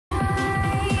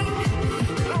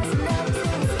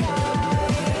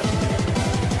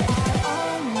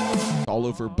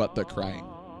over but the crying.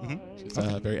 Which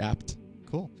is very apt.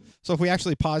 Cool. So if we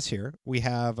actually pause here, we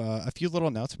have a few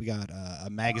little notes. We got a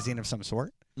magazine of some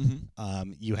sort.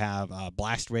 You have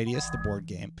Blast Radius, the board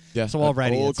game. Yeah, so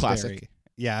already old it's classic.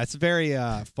 It's very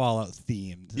Fallout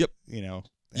themed. Yep. You know.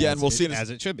 Yeah, and we'll see as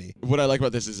it should be. What I like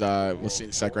about this is we'll see in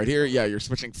a sec right here. Yeah, you're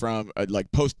switching from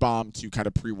like post-bomb to kind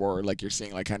of pre-war. Like you're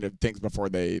seeing like kind of things before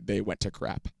they went to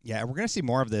crap. Yeah, and we're going to see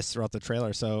more of this throughout the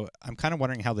trailer. So I'm kind of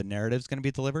wondering how the narrative's going to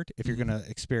be delivered. If you're going to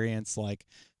experience like,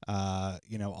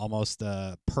 almost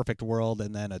a perfect world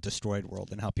and then a destroyed world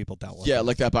and how people dealt with it. Yeah,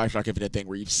 like that Bioshock Infinite thing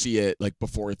where you see it like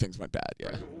before things went bad.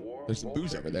 Yeah, there's some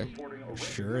booze over there. There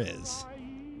sure is.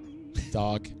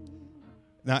 Dog.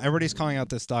 Now, everybody's calling out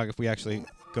this dog. If we actually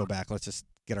go back, let's just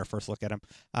get our first look at him.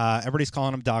 Everybody's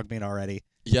calling him Dogmeat already.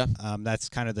 Yeah. That's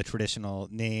kind of the traditional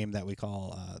name that we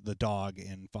call the dog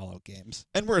in Fallout games.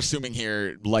 And we're assuming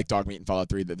here, like Dogmeat in Fallout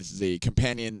 3, that this is a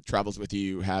companion, travels with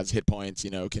you, has hit points,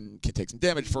 can take some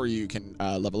damage for you, can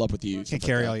level up with you. Can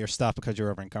carry all your stuff because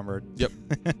you're over encumbered. Yep.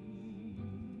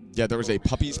 Yeah, there was a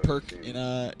puppies perk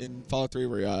in Fallout 3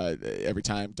 where every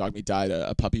time Dogmeat died,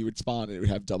 a puppy would spawn and it would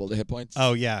have double the hit points.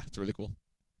 Oh, yeah. It's really cool.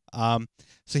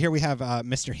 So here we have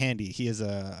Mr. Handy. He is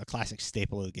a classic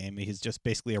staple of the game. He's just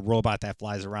basically a robot that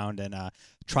flies around and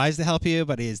tries to help you,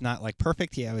 but he is not like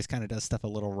perfect. He always kind of does stuff a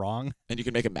little wrong. And you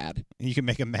can make him mad. You can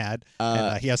make him mad.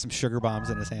 And he has some sugar bombs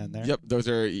in his hand there. Yep,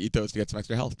 eat those to get some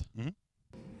extra health.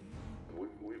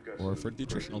 Or for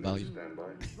nutritional value.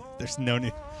 There's no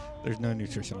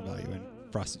nutritional value in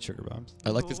frosted sugar bombs. I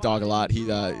like this dog a lot. He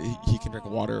can drink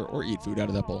water or eat food out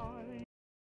of that bowl.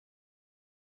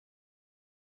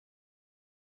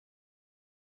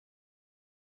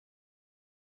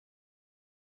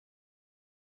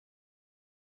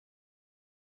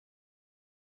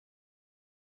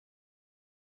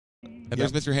 And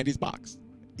there's Mr. Handy's box.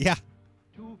 Yeah.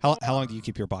 How long do you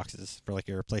keep your boxes for like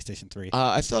your PlayStation 3?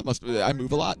 I still have I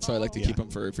move a lot, so I like to keep them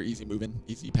for easy moving,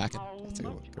 easy packing. That's a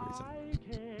good reason.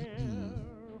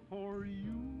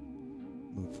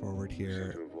 Move forward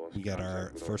here. We got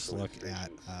our first look at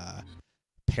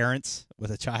parents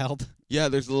with a child. Yeah,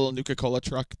 there's a little Nuka-Cola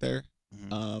truck there.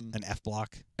 An F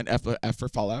block. An F for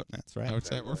Fallout. That's right. I would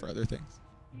say, or for other things.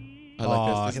 I like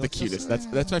this. This is the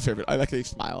cutest. That's my favorite. I like that he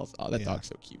smiles. Oh, that dog's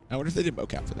so cute. I wonder if they did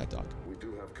mocap for that dog.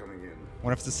 I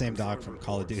wonder if it's the same dog from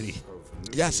Call of Duty.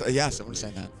 Yes, someone was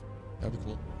saying that. That'd be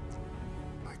cool.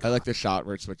 I like this shot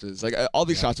where it switches. Like all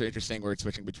these shots are interesting, where it's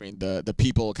switching between the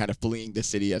people kind of fleeing the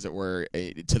city, as it were,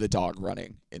 to the dog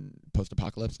running in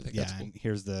post-apocalypse. I think that's cool. And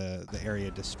here's the area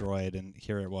destroyed, and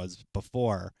here it was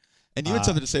before. And you had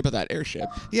something to say about that airship.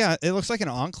 Yeah, it looks like an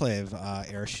Enclave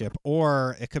airship,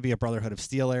 or it could be a Brotherhood of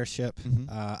Steel airship.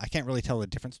 I can't really tell the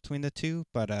difference between the two,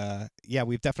 but yeah,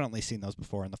 we've definitely seen those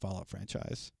before in the Fallout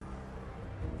franchise.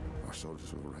 Our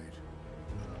soldiers were right.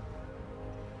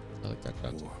 I like that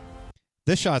shot too.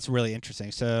 This shot's really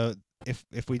interesting. So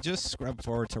if we just scrub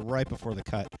forward to right before the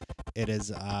cut, it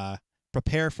is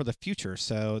prepare for the future.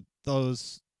 So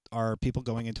those are people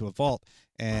going into a vault,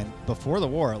 and before the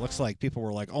war it looks like people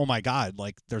were like, oh my god,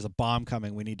 like there's a bomb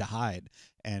coming, we need to hide.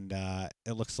 And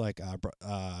it looks like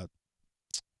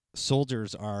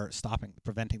soldiers are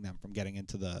preventing them from getting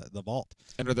into the vault.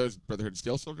 And are those Brotherhood of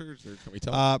Steel soldiers, or can we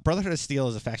tell? Brotherhood of Steel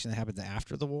is a faction that happens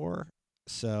after the war,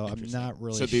 so I'm not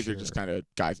really sure. So these are just kind of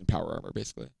guys in power armor,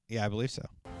 basically. Yeah, I believe so.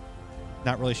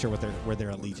 Not really sure where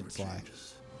their allegiance lie.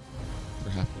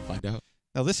 Perhaps we'll find out.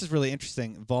 Now, this is really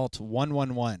interesting. Vault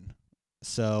 111.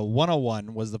 So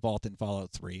 101 was the vault in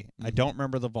Fallout 3. I don't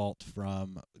remember the vault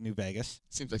from New Vegas.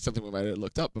 Seems like something we might have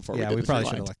looked up before we did we this probably rewind.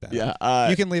 should have looked that up. Yeah,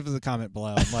 you can leave the comment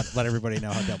below and let everybody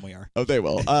know how dumb we are. Oh, they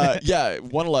will. Yeah,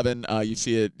 111, you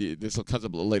see it. This comes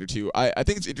up a little later, too. I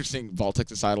think it's interesting, Vault-Tec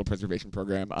Societal Preservation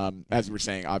Program. As you were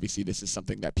saying, obviously, this is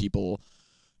something that people...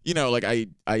 like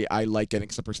I like getting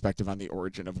some perspective on the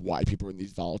origin of why people were in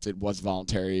these vaults. It was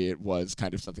voluntary. It was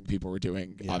kind of something people were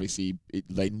doing. Yeah. Obviously,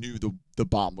 they knew the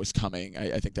bomb was coming.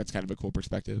 I think that's kind of a cool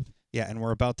perspective. Yeah, and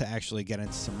we're about to actually get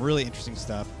into some really interesting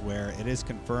stuff where it is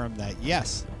confirmed that,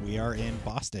 yes, we are in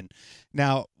Boston.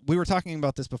 Now, we were talking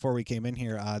about this before we came in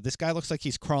here. This guy looks like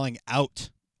he's crawling out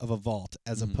of a vault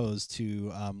as opposed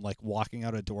to like walking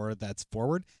out a door that's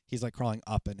forward. He's like crawling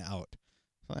up and out.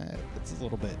 It's a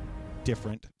little bit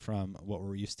different from what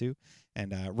we're used to.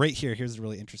 And right here's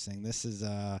really interesting. This is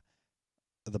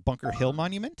the Bunker Hill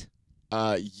Monument.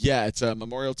 Yeah, it's a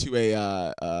memorial to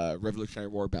a Revolutionary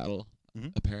War battle.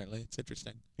 Apparently, it's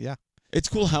interesting. Yeah, It's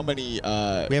cool how many.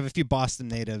 We have a few Boston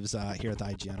natives here at the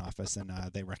IGN office, and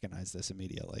they recognize this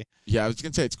immediately. Yeah, I was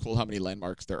gonna say it's cool how many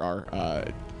landmarks there are.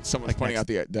 Someone was pointing out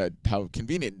the how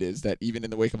convenient it is that even in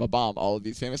the wake of a bomb, all of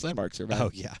these famous landmarks are back.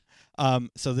 Oh yeah.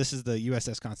 So this is the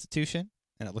USS Constitution,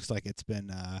 and it looks like it's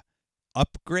been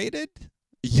upgraded.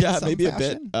 Yeah, some maybe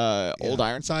fashion? a bit. Old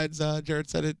Ironsides, Jared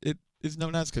said it is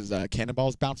known as because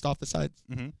cannonballs bounced off the sides.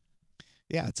 Mm-hmm.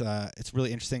 Yeah, it's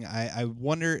really interesting. I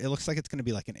wonder. It looks like it's going to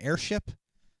be like an airship.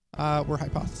 We're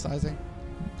hypothesizing.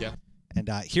 Yeah. And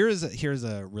here's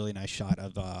a really nice shot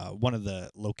of one of the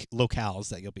locales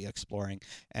that you'll be exploring.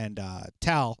 And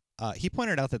Tal, he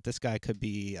pointed out that this guy could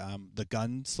be the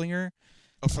gunslinger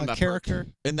From that character.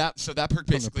 Perk. And that perk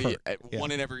the basically perk, yeah. one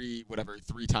in every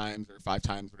 3 times or 5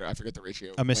 times, whatever, I forget the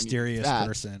ratio. A mysterious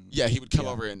person. Yeah, he would come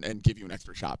Yeah. over and give you an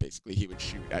extra shot. Basically, he would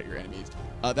shoot at your enemies.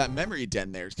 That memory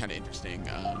den there is kind of interesting.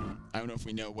 I don't know if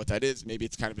we know what that is. Maybe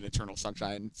it's kind of an Eternal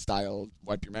Sunshine style,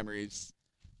 wipe your memories.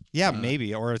 Yeah,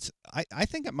 maybe, or it's. I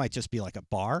think it might just be like a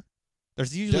bar.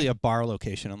 There's usually a bar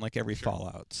location on like every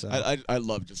Fallout. So I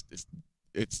love just this.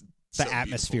 It's the so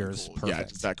atmosphere beautiful is and cool. Yeah, perfect.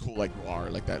 just that cool like noir,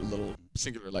 like that little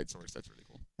singular light source. That's really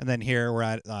cool. And then here we're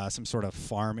at some sort of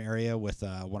farm area with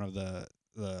one of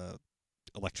the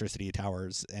electricity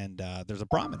towers, and there's a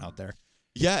Brahmin out there.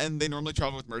 Yeah, and they normally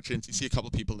travel with merchants. You see a couple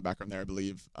people in the background there, I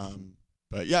believe.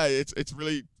 But yeah, it's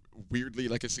really weirdly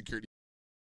like a security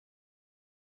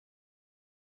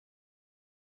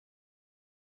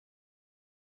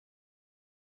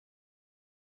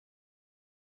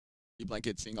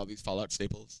blanket, seeing all these Fallout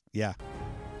staples. Yeah.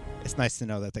 It's nice to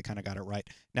know that they kind of got it right.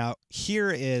 Now, here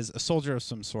is a soldier of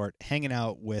some sort hanging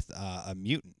out with a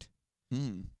mutant.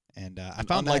 Hmm. And I An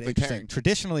found that unlikely interesting. pairing.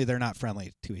 Traditionally, they're not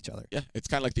friendly to each other. Yeah, it's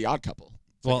kind of like The Odd Couple.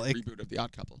 It's Well, like a reboot of The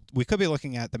Odd Couple. We could be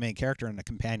looking at the main character and a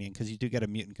companion, because you do get a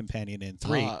mutant companion in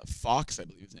 3. Fox, I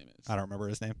believe his name is. I don't remember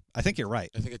his name. I think you're right.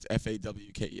 I think it's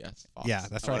Fawkes. Fox. Yeah,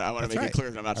 that's right. I want to That's make right. it clear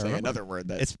that I'm not I saying remember. another word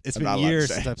that It's I'm been not allowed to years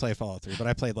say. since I played Fallout 3, but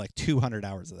I played like 200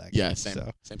 hours of that game. Yeah, same,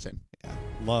 So, same. yeah,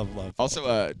 love.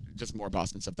 Also, just more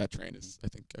Boston stuff. That train is,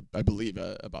 I believe,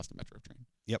 a Boston Metro train.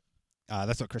 Yep.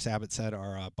 That's what Chris Abbott said,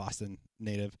 our Boston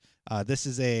native. This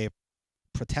is a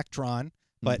Protectron,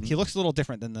 but he looks a little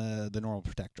different than the normal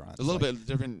Protectrons. A little bit a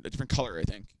different color, I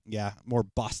think. Yeah, more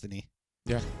Boston-y.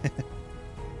 Yeah.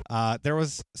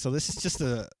 This is just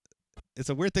it's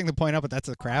a weird thing to point out, but that's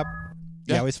a crab.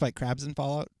 Yeah. You always fight crabs in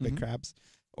Fallout, big Mhm. crabs,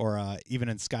 or even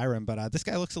in Skyrim. But this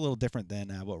guy looks a little different than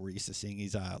what we're used to seeing.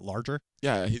 He's larger.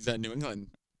 Yeah, he's a New England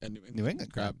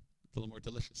crab. A little more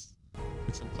delicious.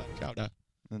 With some clam chowder.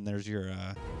 And there's your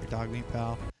dog meat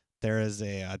pal. There is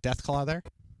a Deathclaw there.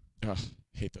 Ugh,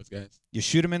 hate those guys. You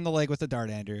shoot him in the leg with a dart,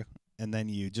 Andrew, and then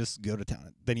you just go to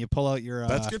town. Then you pull out your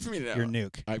That's good for me to know. your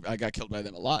nuke. I got killed by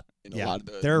them a lot. In a lot of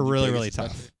the they're New really, Vegas really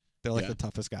especially. tough. They're like Yeah. the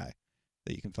toughest guy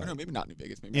that you can Or fight. no, maybe not New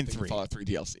Vegas. Maybe In I'm thinking 3. Fallout 3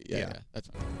 DLC. Yeah. Yeah, that's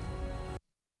fine.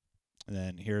 And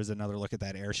then here's another look at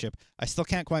that airship. I still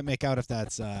can't quite make out if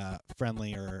that's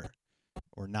friendly or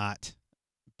not,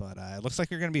 but it looks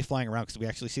like you're going to be flying around, because we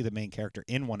actually see the main character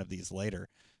in one of these later.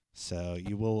 So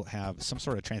you will have some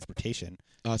sort of transportation.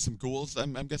 Some ghouls,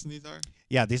 I'm guessing these are?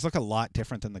 Yeah, these look a lot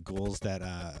different than the ghouls that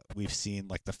we've seen,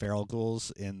 like the feral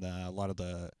ghouls in a lot of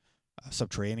the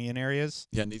subterranean areas.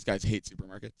 Yeah, and these guys hate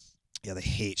supermarkets. Yeah, they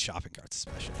hate shopping carts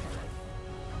especially.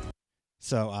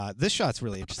 So this shot's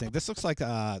really interesting. This looks like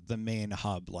the main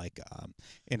hub. Like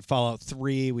in Fallout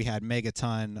 3, we had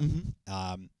Megaton.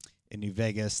 In New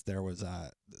Vegas, there was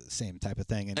the same type of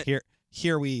thing. And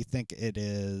here we think it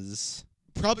is...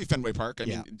 Probably Fenway Park. I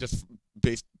Yeah. mean, just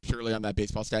based purely on that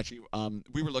baseball statue.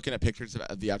 We were looking at pictures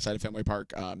of the outside of Fenway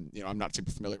Park. I'm not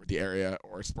super familiar with the area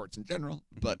or sports in general,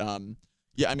 but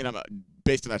yeah, I mean,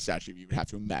 based on that statue, you would have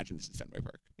to imagine this is Fenway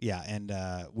Park. Yeah, and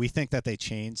we think that they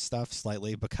changed stuff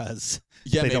slightly because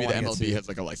Yeah, they maybe don't the wanna get MLB sued. has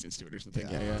like a license to it or something.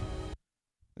 Yeah. Yeah.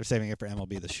 They're saving it for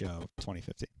MLB The Show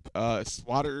 2015.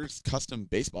 Swatter's custom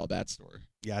baseball bat store.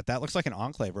 Yeah, that looks like an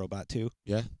Enclave robot too.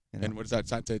 Yeah. You know? And what does that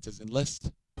sign say? It says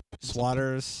Enlist.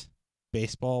 Swatter's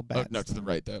baseball bat. Oh, no, to the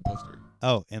right, the poster.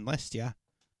 Oh, Enlist, yeah.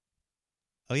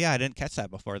 Oh yeah, I didn't catch that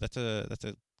before. That's a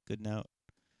good note.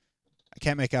 I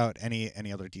can't make out any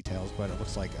other details, but it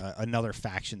looks like another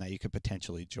faction that you could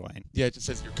potentially join. Yeah, it just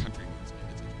says your country needs me.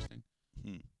 That's interesting.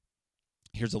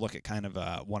 Here's a look at kind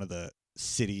of one of the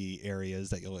city areas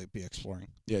that you'll be exploring.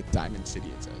 Yeah, Diamond City,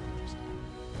 it says. Interesting.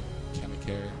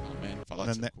 Chemicare. Oh man,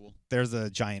 Fallout's so cool. There's a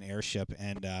giant airship,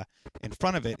 and in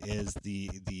front of it is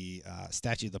the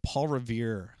statue, the Paul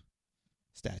Revere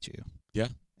statue. Yeah.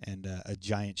 And a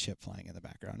giant ship flying in the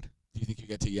background. Do you think you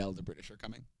get to yell the British are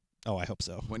coming? Oh, I hope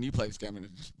so. When you play this game, I'm going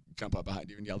to just jump up behind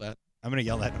you and yell that. I'm going to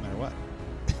yell that no matter what.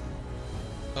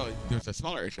 Oh, there's a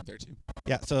smaller airship there too.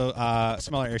 Yeah, so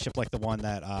smaller airship like the one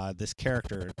that this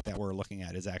character that we're looking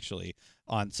at is actually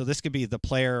on. So this could be the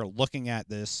player looking at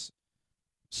this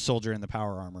soldier in the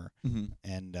power armor,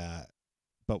 and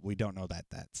but we don't know that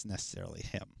that's necessarily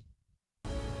him.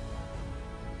 And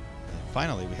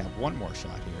finally, we have one more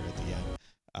shot here at the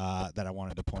end that I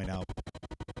wanted to point out.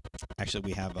 Actually,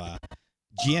 we have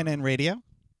GNN radio,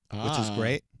 which is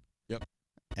great. Yep.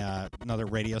 Another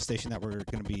radio station that we're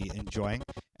going to be enjoying.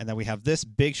 And then we have this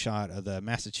big shot of the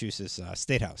Massachusetts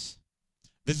State House.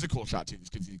 This is a cool shot too. This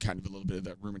gives you kind of a little bit of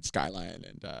the rumored skyline,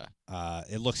 and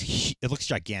it looks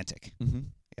gigantic. Mm-hmm.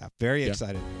 Yeah, very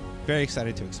excited. Very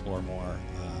excited to explore more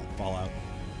Fallout,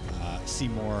 see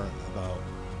more about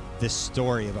this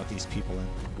story about these people and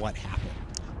what happened.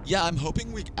 Yeah, I'm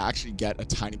hoping we actually get a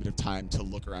tiny bit of time to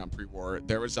look around pre-war.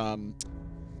 There was I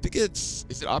think is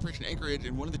it Operation Anchorage?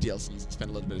 In one of the DLCs, you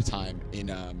spend a little bit of time in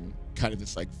kind of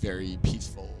this like very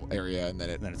peaceful area, and then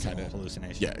it's kind of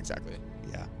hallucination. Yeah, exactly.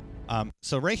 Yeah.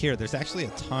 So right here, there's actually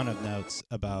a ton of notes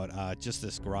about just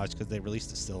this garage because they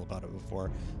released a still about it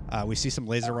before. We see some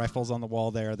laser rifles on the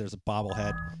wall there. There's a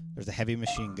bobblehead. There's a heavy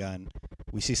machine gun.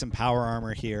 We see some power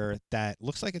armor here that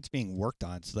looks like it's being worked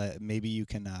on, so that maybe you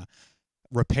can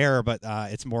repair, but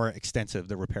it's more extensive,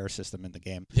 the repair system in the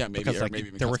game. Yeah, maybe. Because maybe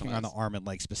they're working on the arm and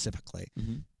leg specifically.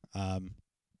 Mm-hmm.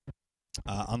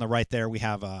 On the right there, we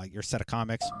have your set of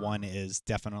comics. One is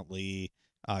definitely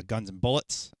Guns and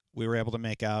Bullets. We were able to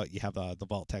make out. You have the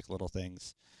Vault Tech little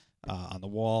things on the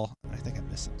wall. And I think I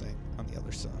missed something on the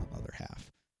other side, other half.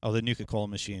 Oh, the Nuka-Cola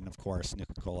machine, of course.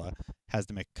 Nuka-Cola has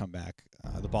to make a comeback.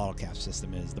 The bottle cap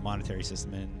system is the monetary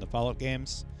system in the Fallout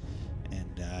games.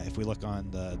 And if we look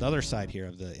on the other side here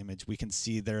of the image, we can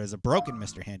see there is a broken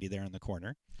Mr. Handy there in the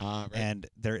corner. Right. And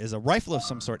there is a rifle of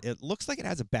some sort. It looks like it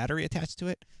has a battery attached to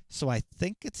it, so I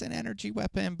think it's an energy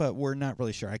weapon, but we're not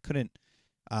really sure. I couldn't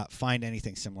find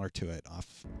anything similar to it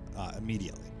off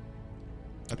immediately.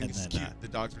 I think it's cute. The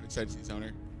dogs are excited to see his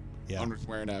owner. Yeah. Owner's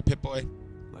wearing a Pip-Boy.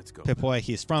 Let's go. Pip-Boy,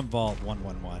 he's from Vault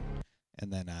 111.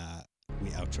 And then we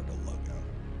outro the logo.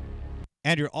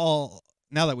 Andrew,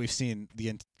 now that we've seen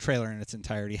the trailer in its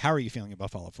entirety, how are you feeling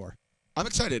about Fallout 4? I'm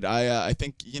excited. I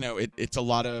think it's a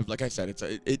lot of, like I said,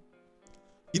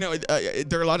 there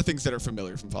are a lot of things that are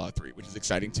familiar from Fallout 3, which is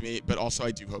exciting to me. But also,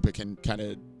 I do hope it can kind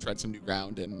of tread some new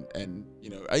ground and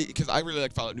because I really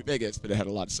like Fallout New Vegas, but it had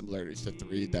a lot of similarities to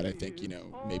 3 that I think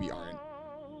maybe aren't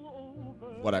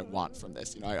what I want from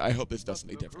this. I hope this does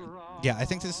something different. Yeah, I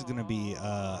think this is going to be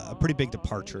a pretty big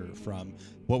departure from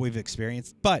what we've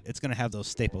experienced, but it's going to have those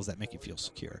staples that make you feel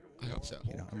secure. I hope so.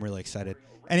 I'm really excited.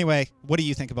 Anyway, what do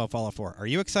you think about Fallout 4? Are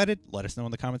you excited? Let us know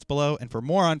in the comments below. And for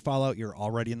more on Fallout, you're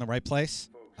already in the right place.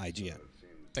 IGN.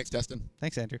 Thanks, Destin.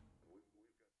 Thanks, Andrew.